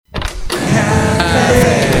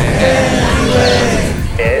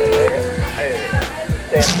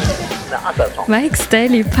Mike's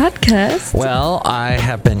Daily Podcast. Well, I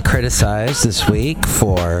have been criticized this week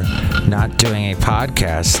for not doing a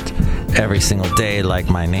podcast every single day like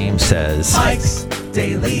my name says. Mike's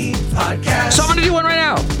Daily Podcast. So I'm going to do one right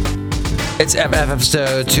now. It's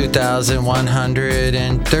episode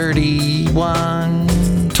 2131.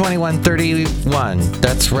 2131.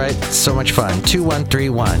 That's right. So much fun.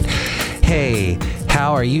 2131. Hey,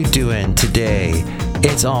 how are you doing today?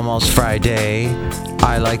 It's almost Friday.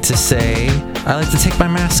 I like to take my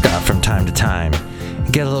mask off from time to time.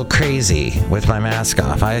 Get a little crazy with my mask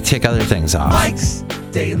off. I take other things off. Mike's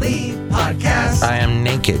Daily Podcast. I am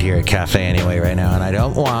naked here at Cafe Anyway right now, and I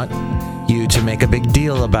don't want you to make a big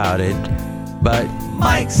deal about it. But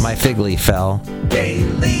Mike's my fig leaf fell.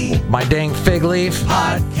 Daily My dang fig leaf.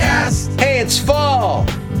 Podcast. Hey, it's fall.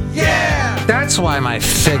 Yeah. That's why my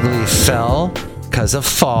fig leaf fell. Because of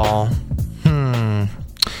fall.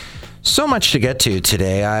 So much to get to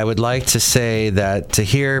today. I would like to say that to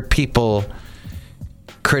hear people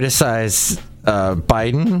criticize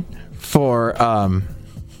Biden for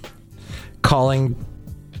calling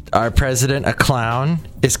our president a clown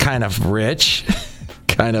is kind of rich,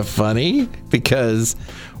 kind of funny, because,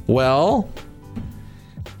 well,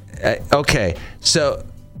 okay, so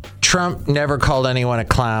Trump never called anyone a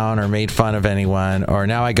clown or made fun of anyone, or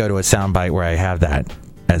now I go to a soundbite where I have that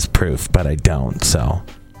as proof, but I don't, so...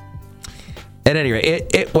 At any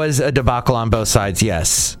rate, it was a debacle on both sides,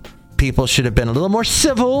 yes. People should have been a little more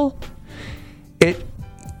civil.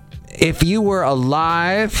 If you were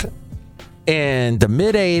alive in the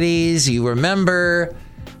mid-'80s, you remember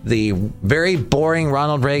the very boring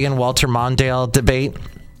Ronald Reagan-Walter Mondale debate.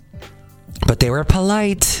 But they were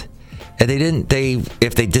polite. And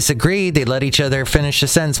if they disagreed, they let each other finish the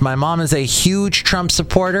sentence. My mom is a huge Trump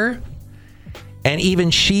supporter. And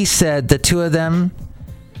even she said the two of them,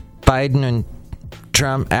 Biden and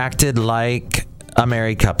Trump, acted like a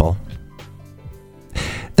married couple.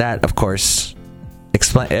 That, of course,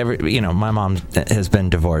 my mom has been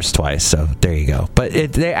divorced twice, so there you go. But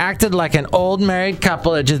they acted like an old married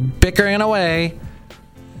couple that just bickering away.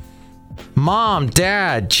 Mom,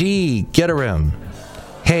 Dad, gee, get a room.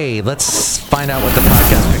 Hey, let's find out what the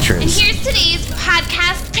podcast picture is. And here's today's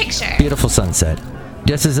podcast picture. Beautiful sunset.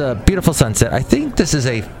 This is a beautiful sunset. I think this is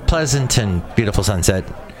a Pleasanton beautiful sunset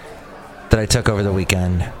that I took over the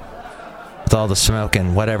weekend with all the smoke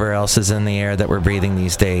and whatever else is in the air that we're breathing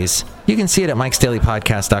these days. You can see it at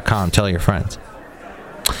mikesdailypodcast.com. Tell your friends.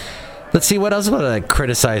 Let's see, what else was I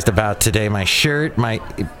criticized about today? My shirt,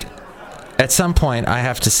 at some point I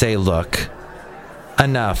have to say, look,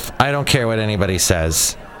 enough. I don't care what anybody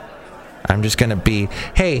says. I'm just going to be,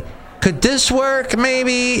 hey, could this work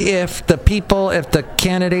maybe if the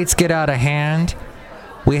candidates get out of hand?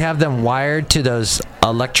 We have them wired to those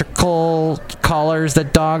electrical collars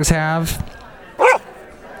that dogs have.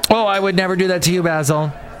 Oh, I would never do that to you,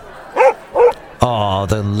 Basil. Oh,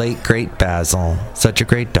 the late, great Basil. Such a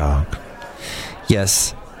great dog.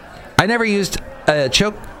 Yes. I never used a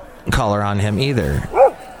choke collar on him either.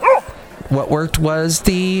 What worked was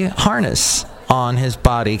the harness on his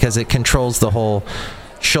body because it controls the whole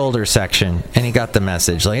shoulder section. And he got the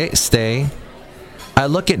message, like, hey, stay. I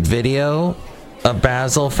look at video of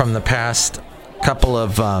Basil from the past couple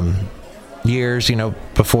of years,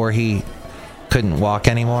 before he couldn't walk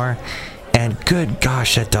anymore. And good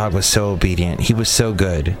gosh, that dog was so obedient. He was so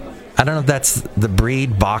good. I don't know if that's the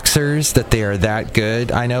breed boxers, that they are that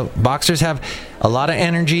good. I know boxers have a lot of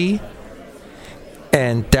energy,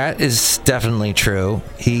 and that is definitely true.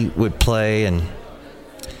 He would play, and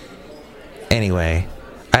anyway,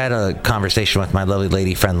 I had a conversation with my lovely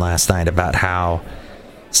lady friend last night about how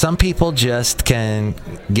some people just can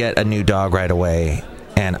get a new dog right away,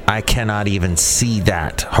 and I cannot even see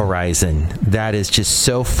that horizon. That is just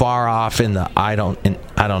so far off in the I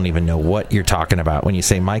don't even know what you're talking about when you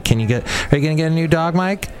say, Mike, are you going to get a new dog,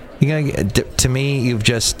 Mike? To me, you've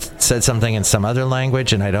just said something in some other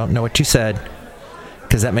language, and I don't know what you said,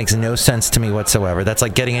 because that makes no sense to me whatsoever. That's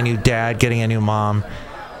like getting a new dad, getting a new mom,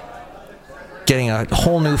 getting a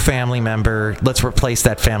whole new family member. Let's replace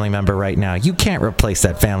that family member right now. You can't replace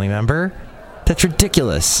that family member. That's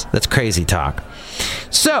ridiculous. That's crazy talk.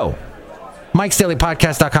 So,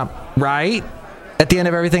 mikesdailypodcast.com, right? At the end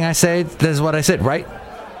of everything I say, this is what I said, right?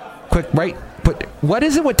 Quick, right? But what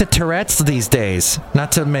is it with the Tourette's these days?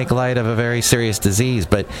 Not to make light of a very serious disease,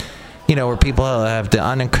 but, where people have the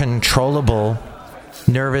uncontrollable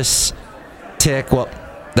nervous tick. Well,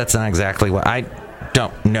 that's not exactly what I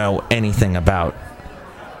don't know anything about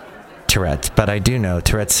Tourette's, but I do know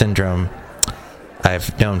Tourette's syndrome.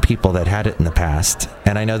 I've known people that had it in the past,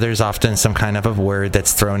 and I know there's often some kind of a word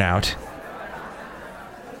that's thrown out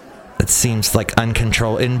It seems like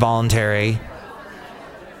uncontrolled, involuntary.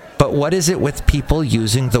 But what is it with people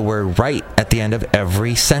using the word right at the end of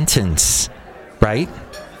every sentence? Right?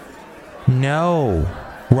 No.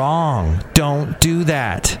 Wrong. Don't do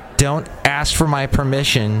that. Don't ask for my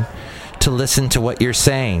permission to listen to what you're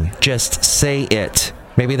saying. Just say it.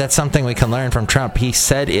 Maybe that's something we can learn from Trump. He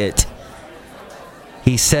said it.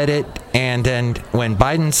 He said it, and then when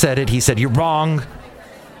Biden said it, he said, "You're wrong.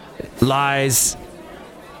 Lies."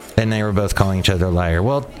 And they were both calling each other a liar.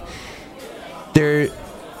 Well, there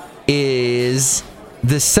is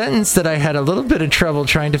this sentence that I had a little bit of trouble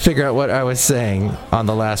trying to figure out what I was saying on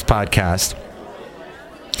the last podcast.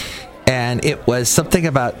 And it was something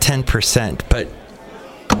about 10%, but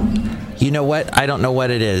you know what? I don't know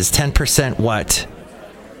what it is. 10% what?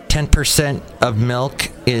 10% of milk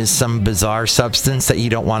is some bizarre substance that you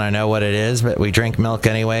don't want to know what it is, but we drink milk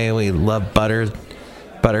anyway. We love butter.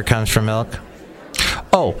 Butter comes from milk.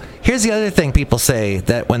 Oh, here's the other thing people say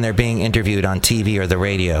that when they're being interviewed on TV or the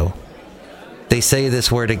radio. They say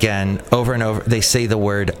this word again, over and over. They say the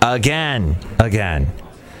word again.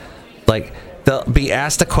 Like, they'll be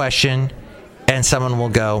asked a question, and someone will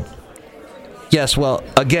go, "Yes, well,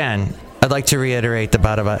 again, I'd like to reiterate the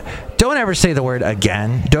blah, blah, blah." Don't ever say the word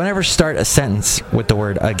again. Don't ever start a sentence with the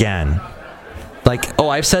word again. Like, oh,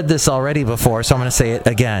 I've said this already before, so I'm going to say it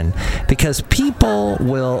again. Because people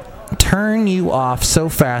will turn you off so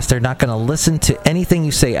fast, they're not going to listen to anything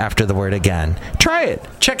you say after the word again. Try it.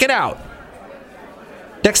 Check it out.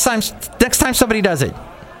 Next time somebody does it,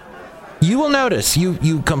 you will notice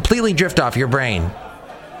you completely drift off your brain.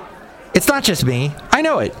 It's not just me. I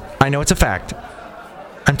know it. I know it's a fact.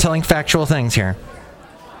 I'm telling factual things here.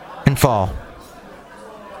 In fall.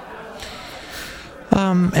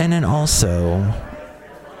 And then also,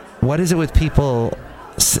 what is it with people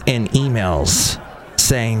in emails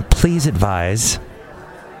saying, "Please advise"?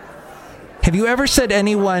 Have you ever said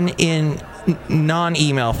anyone in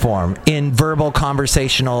non-email form, in verbal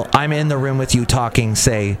conversational, I'm in the room with you talking,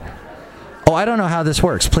 say, "Oh, I don't know how this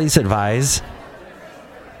works. Please advise"?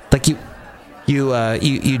 Like you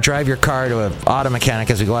drive your car to an auto mechanic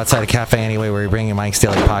as we go outside a cafe anyway, where you're bringing Mike's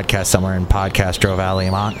Daily Podcast somewhere in Podcastro Valley,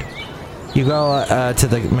 Vermont. You go to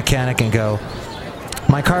the mechanic and go,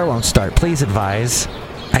 "My car won't start. Please advise."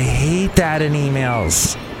 I hate that in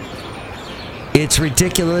emails. It's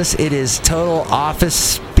ridiculous. It is total office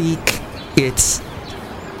speak. It's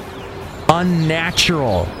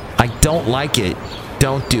unnatural. I don't like it.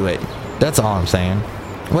 Don't do it. That's all I'm saying.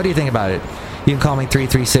 What do you think about it? You can call me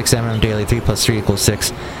 336MM Daily. 3 + 3 =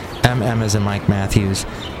 6. MM is in Mike Matthews.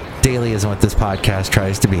 Daily isn't what this podcast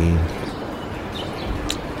tries to be.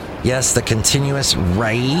 Yes, the continuous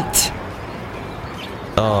right.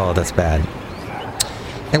 Oh, that's bad.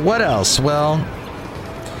 And what else? Well,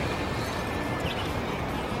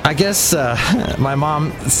 I guess my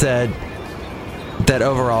mom said that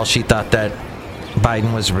overall she thought that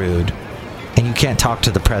Biden was rude. And you can't talk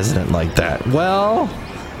to the president like that. Well,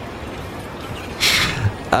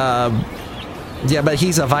 yeah, but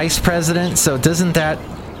he's a vice president, so doesn't that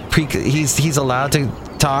he's allowed to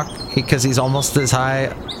talk because he's almost as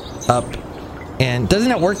high up, and doesn't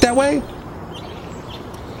it work that way?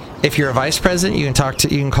 If you're a vice president, you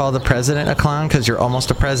can call the president a clown because you're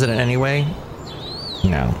almost a president anyway.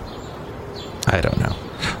 No, I don't know.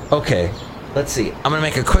 Okay, let's see. I'm gonna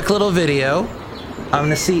make a quick little video. I'm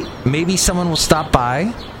gonna see, maybe someone will stop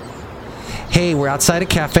by. Hey, we're outside a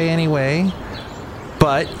cafe anyway.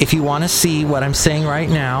 But if you want to see what I'm saying right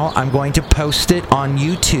now, I'm going to post it on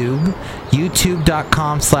YouTube,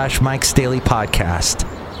 youtube.com/Mike's Daily Podcast.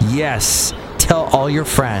 Yes, tell all your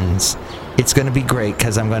friends. It's going to be great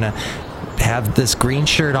because I'm going to have this green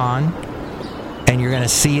shirt on, and you're going to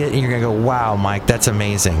see it, and you're going to go, "Wow, Mike, that's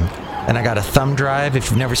amazing." And I got a thumb drive. If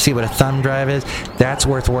you've never seen what a thumb drive is, that's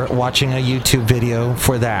worth watching a YouTube video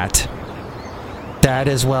for that. That,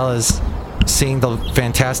 as well as seeing the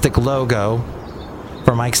fantastic logo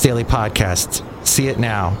for Mike's Daily Podcast. See it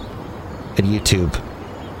now at YouTube.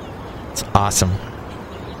 It's awesome.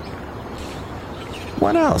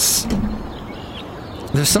 What else?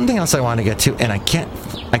 There's something else I want to get to, and I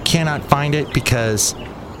cannot find it because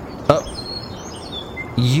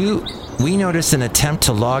we noticed an attempt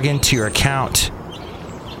to log into your account.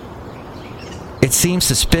 It seems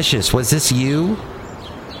suspicious. Was this you?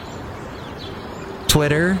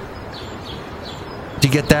 Twitter? Did you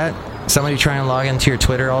get that? Somebody trying to log into your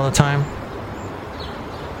Twitter all the time?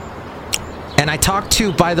 And I talked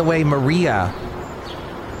to, by the way, Maria,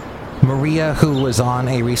 who was on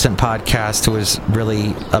a recent podcast, who was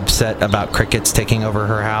really upset about crickets taking over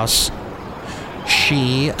her house.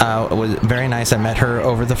 she was very nice. I met her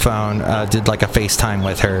over the phone, did like a FaceTime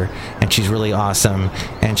with her, and she's really awesome,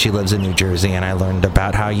 and she lives in New Jersey, and I learned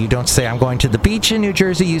about how you don't say I'm going to the beach in New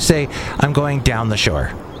Jersey, you say I'm going down the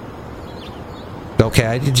shore.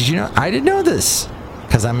 Okay, did you know? I didn't know this,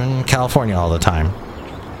 because I'm in California all the time.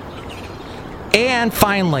 And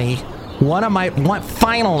finally,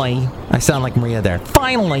 finally, I sound like Maria there.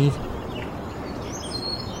 Finally,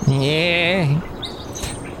 yeah,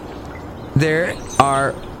 there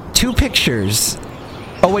are 2 pictures.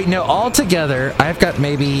 Oh wait, no, altogether, I've got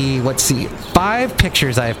maybe, 5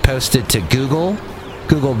 pictures I have posted to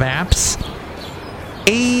Google Maps.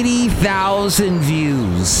 80,000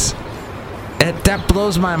 views. That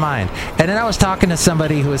blows my mind. And then I was talking to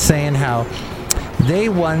somebody who was saying how they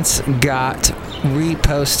once got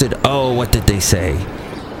reposted. Oh, what did they say?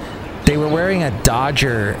 They were wearing a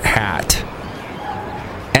Dodger hat.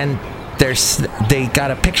 And they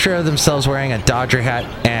got a picture of themselves wearing a Dodger hat,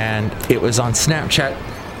 and it was on Snapchat.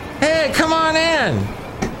 Hey, come on in!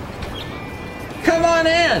 Come on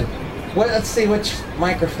in! Let's see which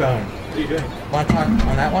microphone. What are you doing? Want to talk on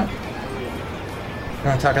that one? You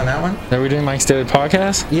want to talk on that one? Are we doing Mike's Daily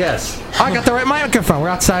Podcast? Yes. Oh, I got the right microphone. We're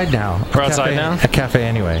outside now. We're outside now? A cafe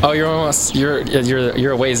anyway. Oh,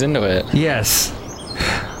 you're a ways into it. Yes.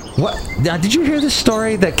 What? Now, did you hear the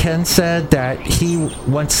story that Ken said that he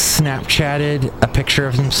once Snapchatted a picture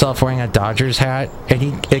of himself wearing a Dodgers hat, and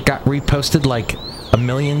it got reposted like 1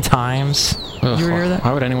 million times? Ugh, you hear that?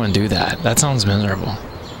 Why would anyone do that? That sounds miserable.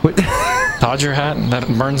 What? Dodger hat? That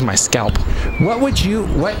burns my scalp. What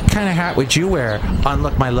kind of hat would you wear on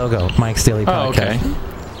Look My Logo, Mike's Daily Podcast?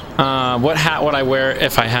 Oh, okay. What hat would I wear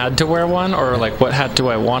if I had to wear one, or like what hat do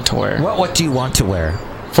I want to wear? What do you want to wear?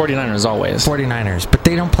 49ers always. 49ers, but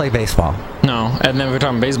they don't play baseball. No, and then if we're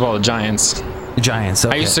talking baseball, the Giants. Giants,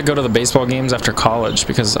 okay. I used to go to the baseball games after college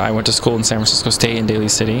because I went to school in San Francisco State in Daly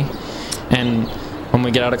City, and when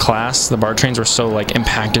we get out of class, the BART trains were so like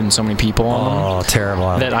impacted and so many people on them. Oh,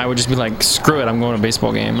 terrible. That I would just be like, screw it, I'm going to a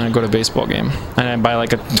baseball game. And I'd go to a baseball game. And I'd buy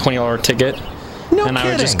like a $20 ticket. No and kidding. I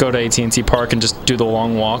would just go to AT&T Park and just do the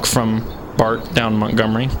long walk from BART down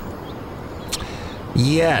Montgomery.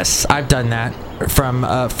 Yes, I've done that.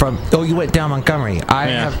 Oh, you went down Montgomery.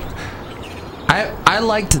 I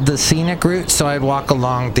liked the scenic route, so I'd walk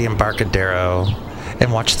along the Embarcadero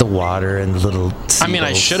and watch the water and the little seagulls. I mean,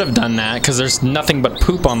 I should have done that because there's nothing but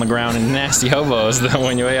poop on the ground and nasty hobos the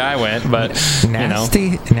way I went. But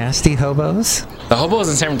nasty hobos. The hobos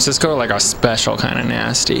in San Francisco are like a special kind of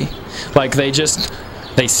nasty. Like they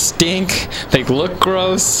stink. They look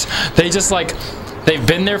gross. They've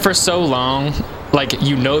been there for so long. Like,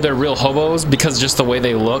 you know they're real hobos because just the way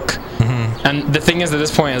they look. Mm-hmm. And the thing is, at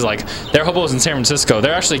this point, is like they're hobos in San Francisco.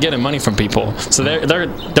 They're actually getting money from people, so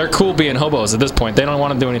they're cool being hobos at this point. They don't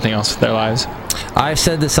want to do anything else with their lives. I've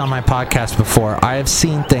said this on my podcast before. I have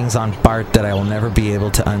seen things on BART that I will never be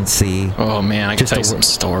able to unsee. Oh man, I can tell you some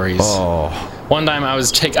stories. Oh. One time I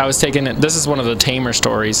was taking it. This is one of the tamer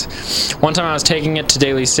stories. One time I was taking it to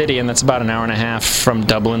Daly City, and that's about an hour and a half from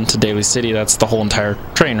Dublin to Daly City. That's the whole entire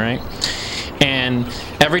train, right? And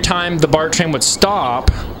every time the BART train would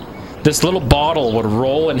stop, this little bottle would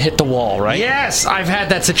roll and hit the wall, right? Yes, I've had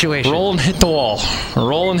that situation. Roll and hit the wall.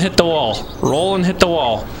 Roll and hit the wall. Roll and hit the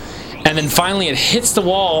wall. And then finally it hits the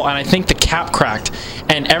wall, and I think the cap cracked,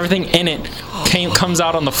 and everything in it comes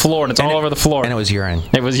out on the floor, and it's all over the floor. And it was urine.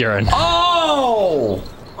 It was urine. Oh!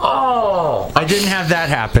 I didn't have that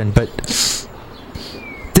happen, but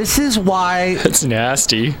this is why... It's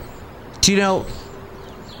nasty. Do you know...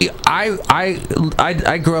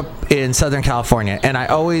 I grew up in Southern California, and I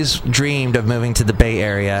always dreamed of moving to the Bay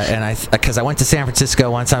Area, and because I went to San Francisco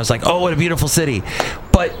once, I was like, oh, what a beautiful city.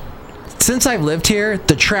 But since I've lived here,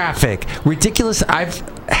 the traffic, ridiculous. I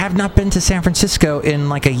have not been to San Francisco in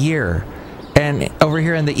like a year. And over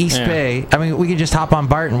here in the East Bay, I mean, we could just hop on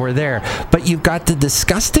BART and we're there. But you've got the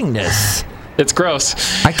disgustingness. It's gross.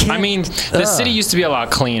 I mean, the city used to be a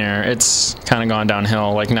lot cleaner. It's kind of gone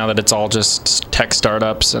downhill. Like now that it's all just tech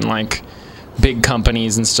startups and like big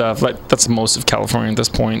companies and stuff. Like that's most of California at this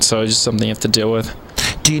point. So it's just something you have to deal with.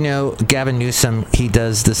 Do you know Gavin Newsom? He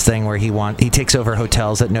does this thing where he takes over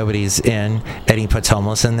hotels that nobody's in, and he puts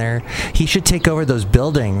homeless in there. He should take over those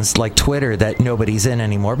buildings like Twitter that nobody's in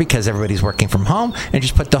anymore because everybody's working from home, and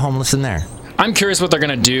just put the homeless in there. I'm curious what they're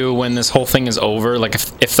going to do when this whole thing is over, like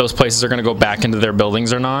if those places are going to go back into their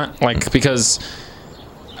buildings or not. Like, because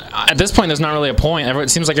at this point, there's not really a point.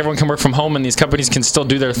 It seems like everyone can work from home and these companies can still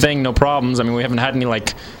do their thing, no problems. I mean, we haven't had any,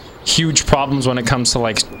 like, huge problems when it comes to,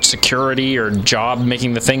 like, security or job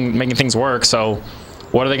making things work. So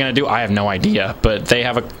what are they going to do? I have no idea. But they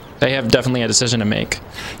have They have definitely a decision to make.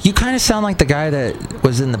 You kind of sound like the guy that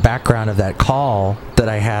was in the background of that call that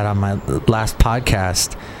I had on my last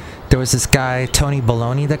podcast. There was this guy, Tony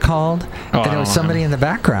Baloney, that called, and there was somebody in the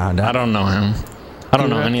background. I don't know him. I don't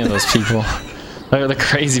know any of those people. They're the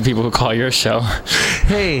crazy people who call your show.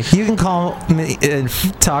 Hey, you can call me and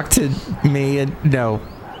talk to me, and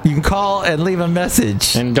you can call and leave a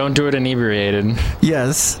message. And don't do it inebriated.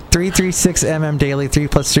 Yes, 336 daily. 3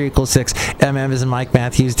 + 3 = 6. Is in Mike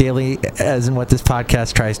Matthews, daily as in what this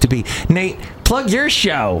podcast tries to be. Nate, plug your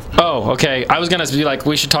show. Oh, okay. I was gonna be like,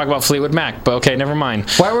 we should talk about Fleetwood Mac, but okay, never mind.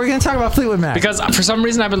 Why were we gonna talk about Fleetwood Mac? Because for some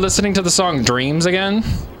reason I've been listening to the song "Dreams" again.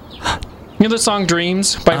 You know the song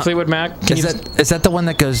 "Dreams" by Fleetwood Mac? Is that the one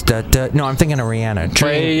that goes da da? No, I'm thinking of Rihanna.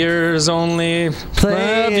 Players only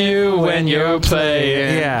love you when you're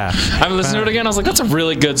playing. Yeah. I'm listening to it again. I was like, that's a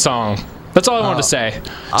really good song. That's all I wanted to say.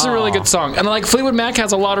 It's a really good song. And like Fleetwood Mac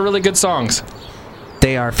has a lot of really good songs.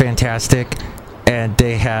 They are fantastic. And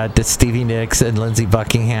they had the Stevie Nicks and Lindsey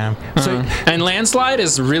Buckingham. And Landslide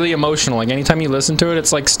is really emotional. Like anytime you listen to it,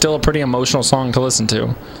 it's like still a pretty emotional song to listen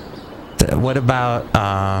to. What about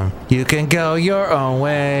You Can Go Your Own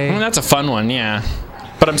Way? I mean, that's a fun one, yeah.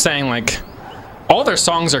 But I'm saying, like, all their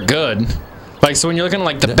songs are good. Like, so when you're looking at,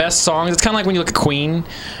 like, the best songs, it's kind of like when you look at Queen,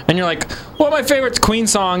 and you're like, well, my favorite Queen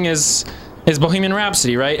song is Bohemian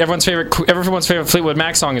Rhapsody, right? Everyone's favorite Fleetwood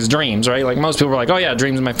Mac song is Dreams, right? Like, most people are like, oh, yeah,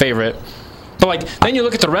 Dreams is my favorite. But, like, then you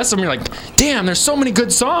look at the rest of them, and you're like, damn, there's so many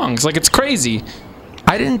good songs. Like, it's crazy.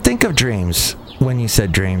 I didn't think of Dreams when you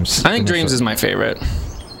said Dreams. I think Dreams is my favorite.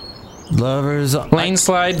 Lovers.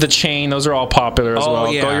 Landslide, The Chain, those are all popular as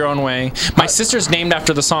well. Yeah. Go Your Own Way. My sister's named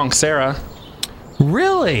after the song Sarah.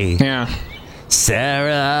 Really? Yeah.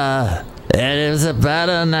 Sarah, it was about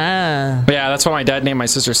a night. Yeah, that's why my dad named my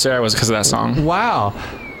sister Sarah, was because of that song. Wow.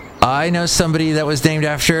 I know somebody that was named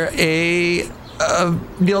after a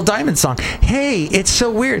Neil Diamond song. Hey, it's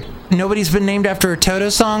so weird. Nobody's been named after a Toto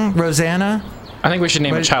song? Rosanna? I think we should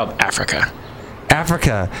name a child Africa.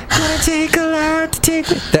 Africa. Gonna take a lot to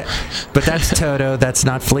take me. But that's Toto. That's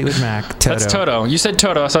not Fleetwood Mac. Toto. That's Toto. You said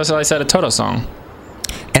Toto, so I said a Toto song.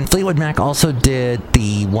 And Fleetwood Mac also did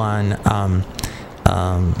the one.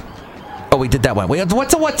 We did that one.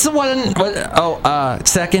 What's the one?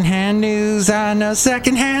 Secondhand News. I know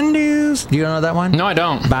Secondhand News. Do you know that one? No, I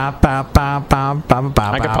don't. I could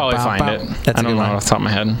probably find it. That's I don't know off the top of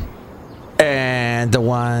my head. And the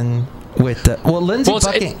one with the Lindsey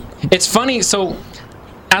Buckingham. It's funny. So,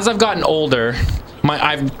 as I've gotten older,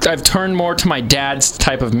 I've turned more to my dad's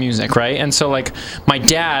type of music, right? And so, like, my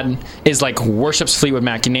dad is like worships Fleetwood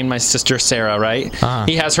Mac. He named my sister Sarah, right?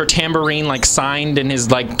 He has her tambourine like signed in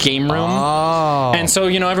his like game room. Oh. And so,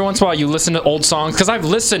 you know, every once in a while you listen to old songs, because I've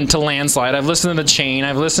listened to Landslide, I've listened to The Chain,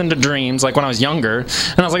 I've listened to Dreams, like when I was younger,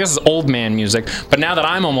 and I was like, this is old man music. But now that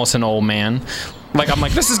I'm almost an old man, like, I'm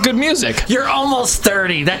like, this is good music. You're almost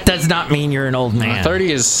 30. That does not mean you're an old man.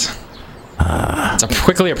 30 is it's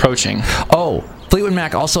quickly approaching. Oh, Fleetwood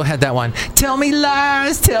Mac also had that one. Tell me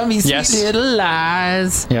lies, tell me sweet little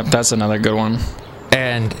lies. Yep, that's another good one.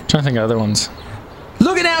 And I'm trying to think of other ones.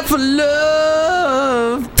 Looking out for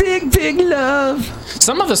love, big, big love.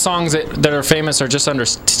 Some of the songs that are famous are just under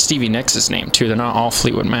Stevie Nicks' name, too. They're not all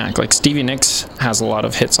Fleetwood Mac. Like, Stevie Nicks has a lot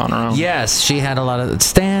of hits on her own. Yes, she had a lot of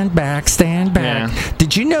Stand Back, Stand Back. Yeah.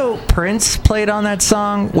 Did you know Prince played on that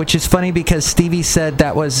song? Which is funny because Stevie said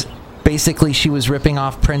that was basically she was ripping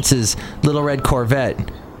off Prince's Little Red Corvette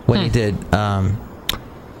when he did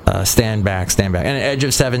Stand Back, Stand Back. And Edge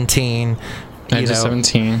of 17. Edge of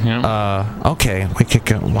 17, yeah. Okay, we could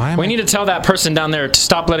go. We need to tell that person down there to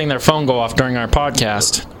stop letting their phone go off during our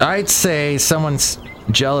podcast. I'd say someone's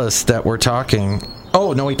jealous that we're talking.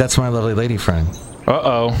 Oh, no, wait, that's my lovely lady friend.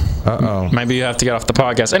 Uh-oh. Maybe you have to get off the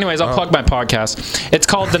podcast. Anyways, I'll plug my podcast. It's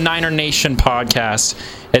called the Niner Nation Podcast.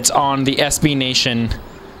 It's on the SB Nation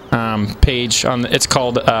page. It's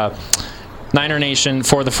called Niner Nation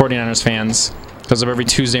for the 49ers fans. Goes up every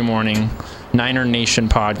Tuesday morning. Niner Nation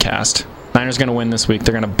Podcast. Niners going to win this week.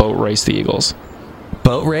 They're going to boat race the Eagles.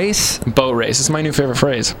 Boat race? Boat race. It's my new favorite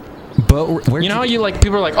phrase. You know how you like,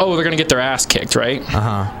 people are like, oh, they're going to get their ass kicked, right?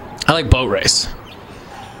 Uh-huh. I like boat race.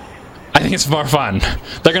 I think it's more fun.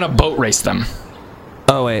 They're going to boat race them.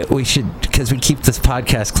 Oh, wait, we should, because we keep this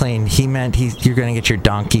podcast clean. He meant you're going to get your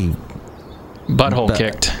donkey butthole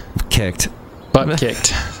kicked. Butt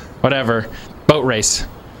kicked. Whatever. Boat race.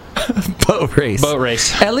 Boat race. Boat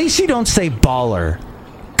race. At least you don't say baller.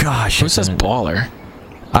 Gosh. Who says baller?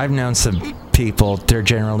 I've known some people, they're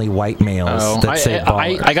generally white males that say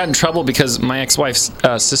baller. I got in trouble because my ex-wife's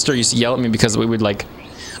sister used to yell at me because we would, like,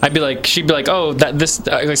 I'd be like, she'd be like, oh, this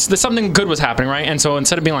something good was happening, right? And so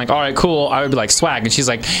instead of being like, all right, cool, I would be like, swag. And she's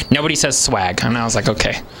like, nobody says swag. And I was like,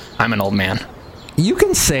 okay, I'm an old man. You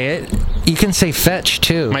can say it. You can say fetch,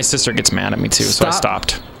 too. My sister gets mad at me, too, so I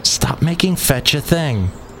stopped. Stop making fetch a thing.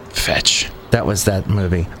 Fetch. That was that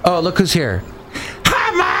movie. Oh, look who's here.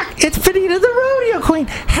 Hi, Mark. It's Benita the Rodeo Queen.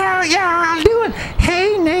 How y'all doing?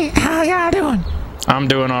 Hey, Nate. How y'all doing? I'm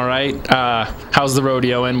doing all right. How's the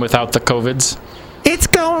rodeo in without the COVIDs? It's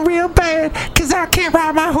going real bad because I can't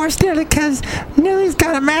ride my horse Nilly because Nilly's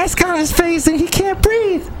got a mask on his face and he can't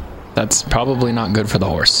breathe. That's probably not good for the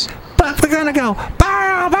horse. But we're going to go.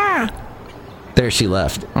 Bye, bye. There she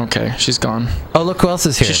left. Okay, she's gone. Oh, look who else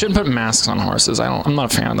is here. She shouldn't put masks on horses. I'm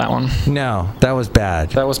not a fan of that one. No, that was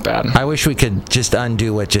bad. That was bad. I wish we could just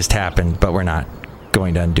undo what just happened, but we're not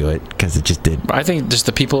going to undo it because it just did. I think just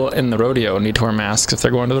the people in the rodeo need to wear masks if they're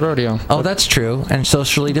going to the rodeo. Oh, that's true. And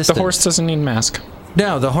socially distant. The horse doesn't need a mask.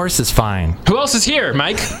 No, the horse is fine. Who else is here,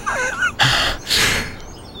 Mike?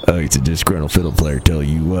 It's a disgruntled fiddle player, tell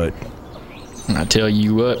you what. I tell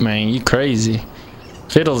you what, man, you crazy.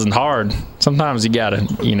 Fiddle's hard. Sometimes you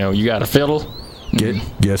gotta fiddle.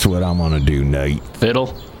 Guess what I'm gonna do, Nate?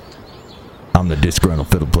 Fiddle. I'm the disgruntled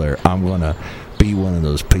fiddle player. I'm gonna be one of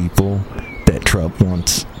those people that Trump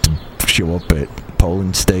wants to show up at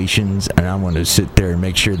polling stations, and I'm gonna sit there and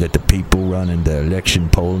make sure that the people running the election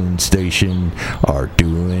polling station are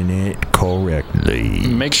doing it correctly.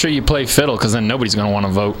 Make sure you play fiddle, because then nobody's gonna want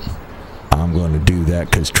to vote. I'm gonna do that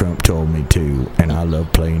because Trump told me to, and I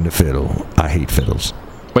love playing the fiddle. I hate fiddles.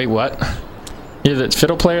 Wait, what? You're the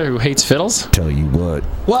fiddle player who hates fiddles? Tell you what.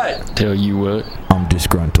 What? Tell you what. I'm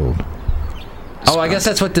disgruntled. Oh, I guess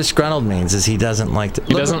that's what disgruntled means, is he doesn't like to...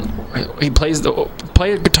 He play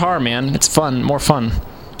a guitar, man. It's fun, more fun.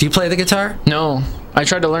 Do you play the guitar? No. I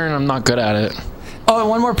tried to learn, I'm not good at it. Oh, and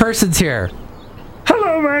one more person's here.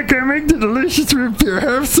 Hello, Mike. I make the delicious root beer.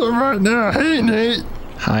 Have some right now. Hey, Nate.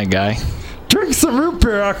 Hi, guy. Drink some root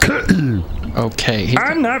beer, I'll cut you. Okay.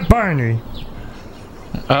 I'm not Barney.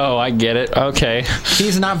 Oh, I get it. Okay.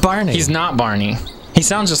 He's not Barney. He's not Barney. He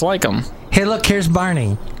sounds just like him. Hey, look, here's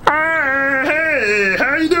Barney. Hey,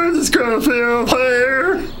 how you doing, this fiddle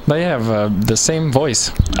player? They have the same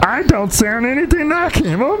voice. I don't sound anything like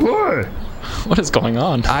him. Oh, boy. What is going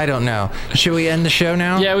on? I don't know. Should we end the show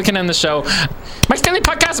now? Yeah, we can end the show. Mike Stanley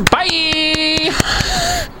Podcast. Bye!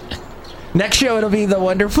 Next show, it'll be the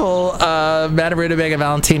wonderful Madame Rutabaga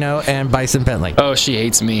Valentino and Bison Bentley. Oh, she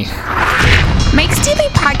hates me. Mike's Daily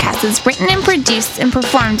Podcast is written and produced and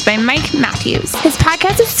performed by Mike Matthews. His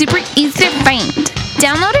podcast is super easy to find.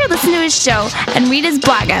 Download or listen to his show and read his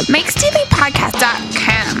blog at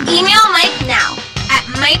mikesdailypodcast.com. Email Mike now at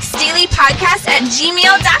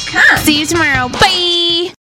mikesdailypodcast@gmail.com. See you tomorrow. Bye!